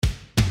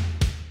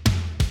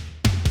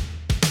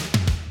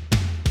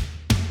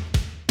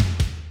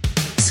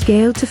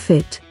Scale to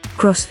fit,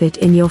 CrossFit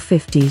in your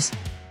 50s.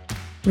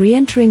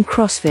 Re-entering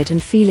CrossFit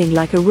and feeling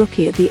like a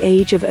rookie at the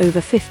age of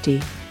over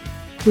 50.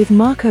 With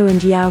Marco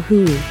and Yao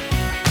Hui.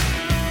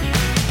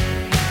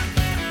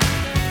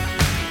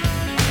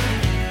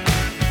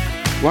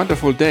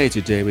 Wonderful day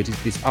today with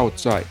this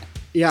outside.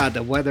 Yeah,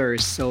 the weather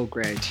is so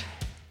great.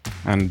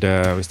 And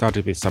we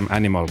started with some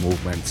animal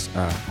movements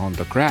on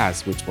the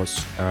grass, which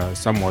was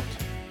somewhat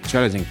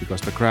challenging because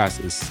the grass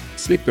is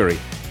slippery.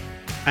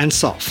 And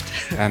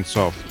soft. And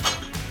soft.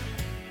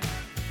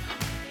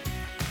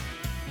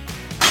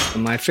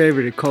 My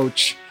favorite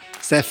coach,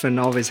 Stefan,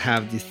 always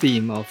have the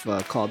theme of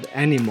called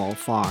Animal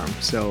Farm.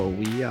 So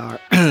we are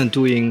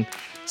doing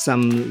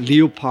some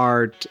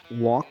leopard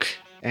walk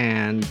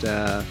and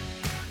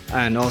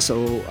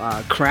also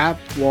crab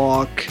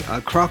walk,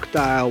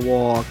 crocodile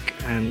walk,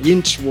 and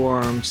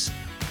inchworms,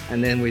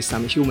 and then with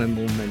some human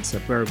movements,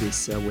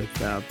 burpees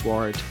with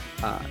board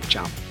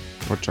jump.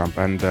 Board jump,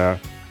 and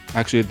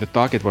actually the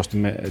target was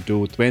to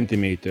do 20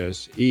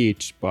 meters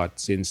each, but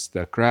since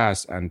the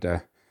grass and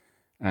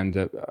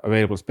the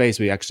available space,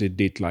 we actually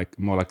did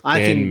more like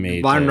 10 meters. I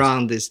think one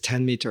round is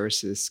 10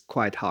 meters is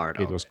quite hard.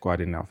 It was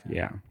quite enough,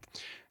 yeah.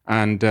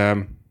 And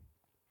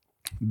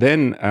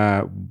then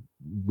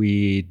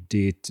we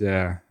did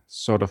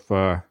sort of,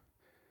 I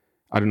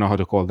don't know how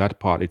to call that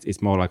part.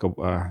 It's more like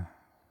a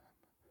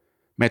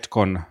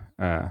Metcon,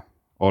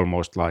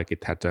 almost like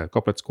it had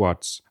goblet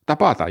squats.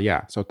 Tabata,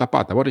 yeah. So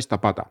Tabata, what is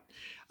Tabata?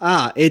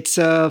 It's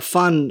a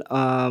fun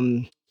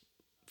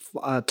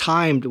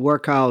timed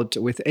workout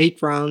with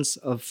 8 rounds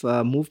of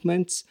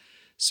movements.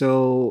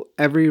 So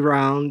every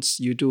round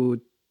you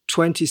do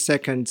 20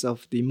 seconds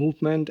of the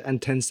movement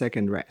and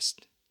 10-second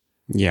rest.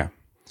 Yeah.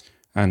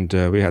 And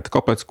we had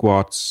goblet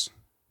squats,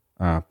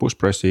 push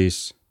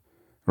presses,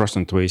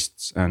 Russian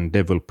twists, and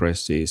devil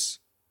presses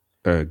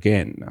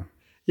again.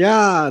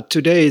 Yeah,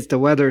 today the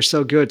weather is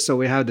so good, so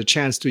we have the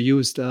chance to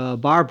use the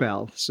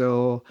barbell.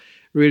 So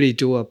really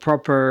do a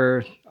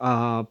proper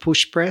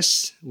push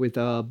press with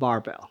a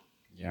barbell.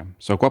 Yeah.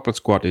 So goblet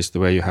squat is the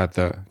way you have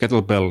the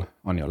kettlebell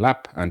on your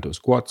lap and do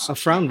squats. A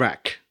front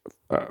rack.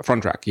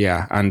 Front rack,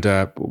 yeah. And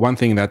one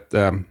thing that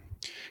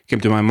came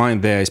to my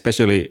mind there,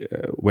 especially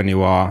when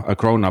you are a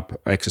grown-up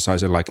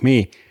exerciser like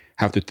me,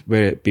 have to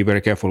be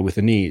very careful with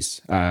the knees.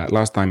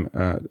 Last time,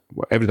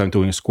 every time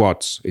doing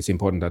squats, it's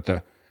important that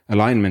the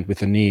alignment with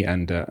the knee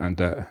and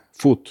the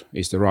foot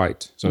is the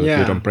right, so that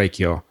you don't break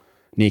your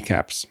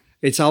kneecaps.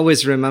 It's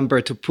always remember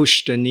to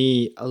push the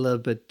knee a little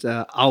bit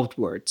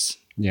outwards.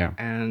 Yeah.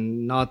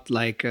 And not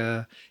like,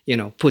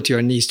 put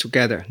your knees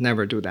together.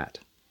 Never do that.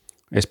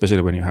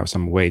 Especially when you have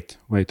some weight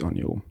on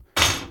you.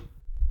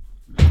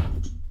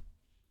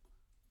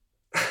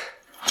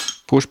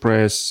 Push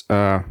press,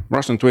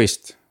 Russian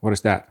twist. What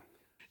is that?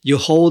 You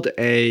hold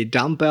a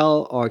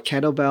dumbbell or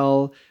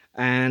kettlebell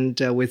and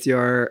with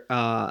your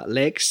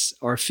legs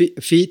or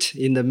feet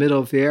in the middle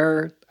of the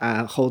air,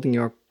 holding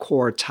your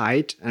core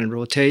tight and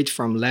rotate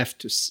from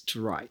left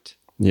to right.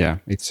 Yeah,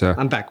 it's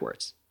and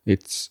backwards.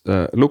 It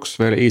looks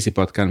very easy,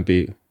 but can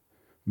be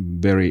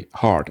very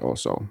hard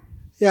also.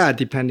 Yeah,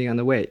 depending on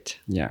the weight.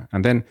 Yeah,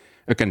 and then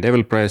again,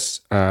 devil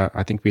press.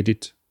 I think we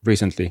did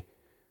recently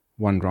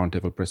 1 round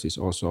devil presses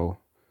also.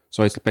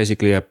 So it's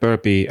basically a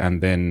burpee,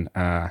 and then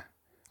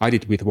I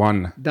did with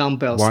one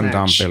dumbbell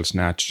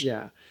snatch.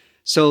 Yeah.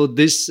 So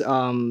this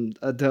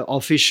the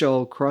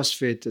official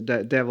CrossFit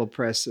the devil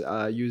press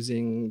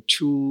using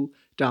 2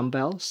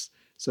 dumbbells.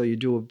 So you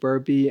do a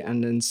burpee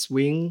and then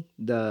swing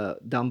the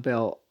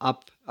dumbbell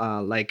up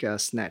like a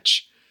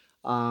snatch.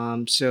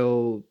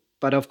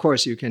 But of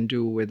course you can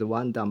do with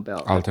 1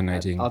 dumbbell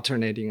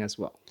alternating as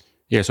well.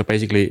 Yeah, so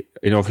basically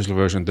in official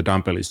version the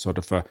dumbbell is sort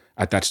of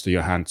attached to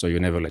your hand, so you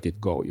never let it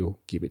go. You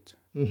keep it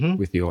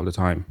with you all the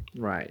time.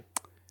 Right.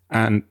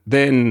 And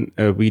then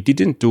we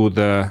didn't do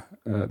the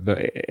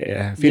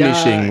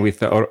finishing with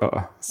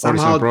the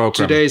somehow original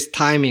program. Today's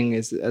time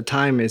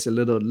is a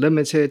little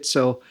limited,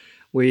 so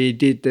we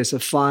did this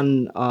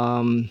fun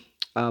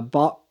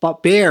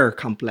bear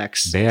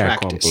complex.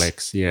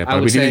 Complex, yeah. But I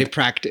would say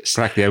practice.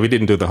 Yeah, we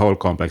didn't do the whole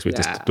complex. We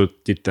just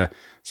did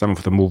some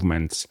of the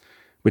movements,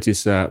 which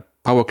is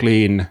power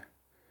clean,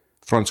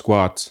 front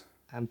squat,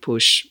 and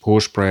push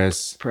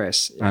press,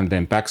 yeah. And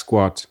then back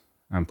squat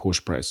and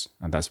push press,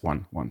 and that's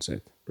one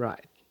set.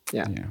 Right.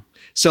 Yeah.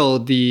 So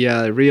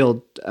the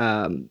real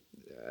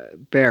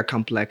bear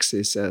complex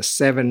is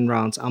 7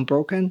 rounds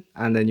unbroken,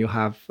 and then you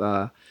have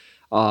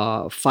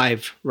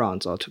 5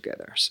 rounds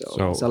altogether.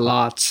 So it's a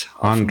lot.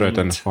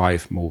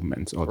 105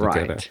 movements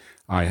altogether.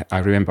 Right. I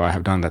remember I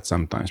have done that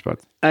sometimes, but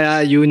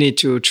you need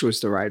to choose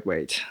the right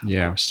weight. Of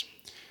course.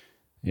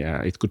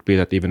 Yeah. It could be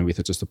that even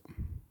with just a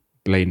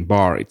plain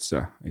bar, it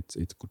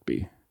could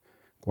be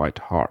quite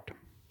hard.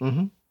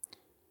 Mm-hmm.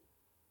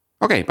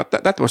 Okay, but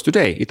that was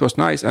today. It was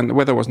nice, and the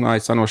weather was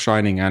nice. Sun was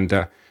shining,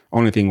 and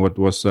only thing what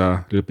was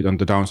a little bit on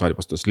the downside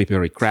was the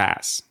slippery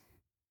grass.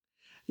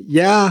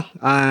 Yeah,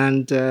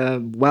 and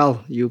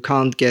you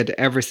can't get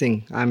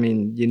everything. I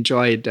mean,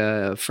 enjoy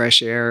the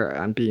fresh air,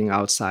 and being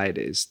outside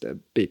is the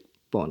big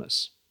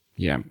bonus.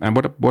 Yeah, and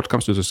what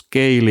comes to the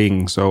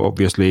scaling, so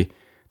obviously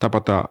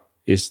Tabata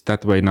is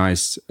that way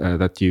nice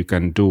that you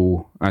can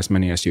do as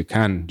many as you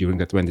can during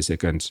the 20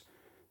 seconds.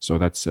 So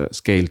that's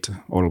scaled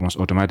almost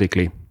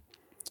automatically.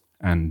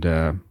 And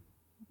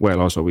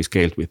also we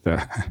scaled with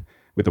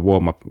with the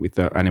warm-up, with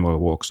the animal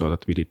walk, so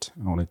that we did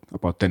only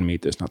about 10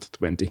 meters, not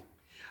 20.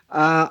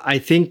 I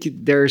think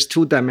there's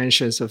 2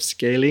 dimensions of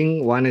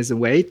scaling. One is the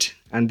weight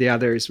and the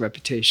other is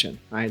repetition,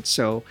 right?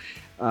 So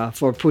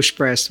for push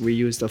press, we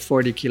use the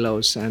 40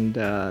 kilos and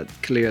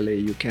clearly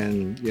you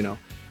can,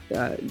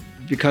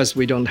 because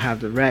we don't have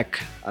the rack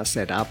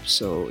set up,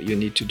 so you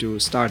need to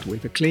start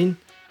with a clean,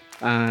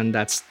 and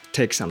that's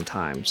takes some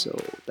time. So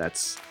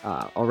that's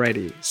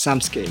already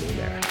some scaling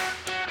there.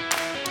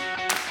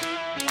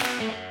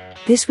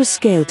 This was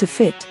Scale to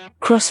Fit,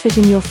 CrossFit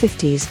in your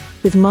 50s,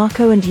 with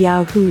Marco and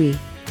Yao Hui.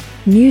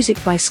 Music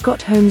by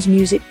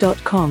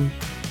ScottHolmesMusic.com.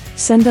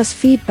 Send us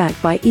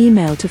feedback by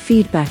email to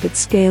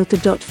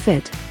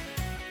feedback@scale2.fit.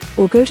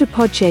 Or go to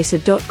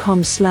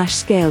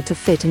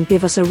podchaser.com/scale2fit and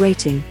give us a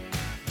rating.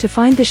 To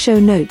find the show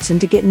notes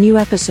and to get new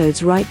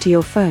episodes right to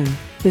your phone,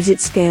 visit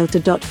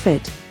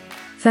scale2.fit.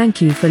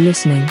 Thank you for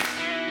listening.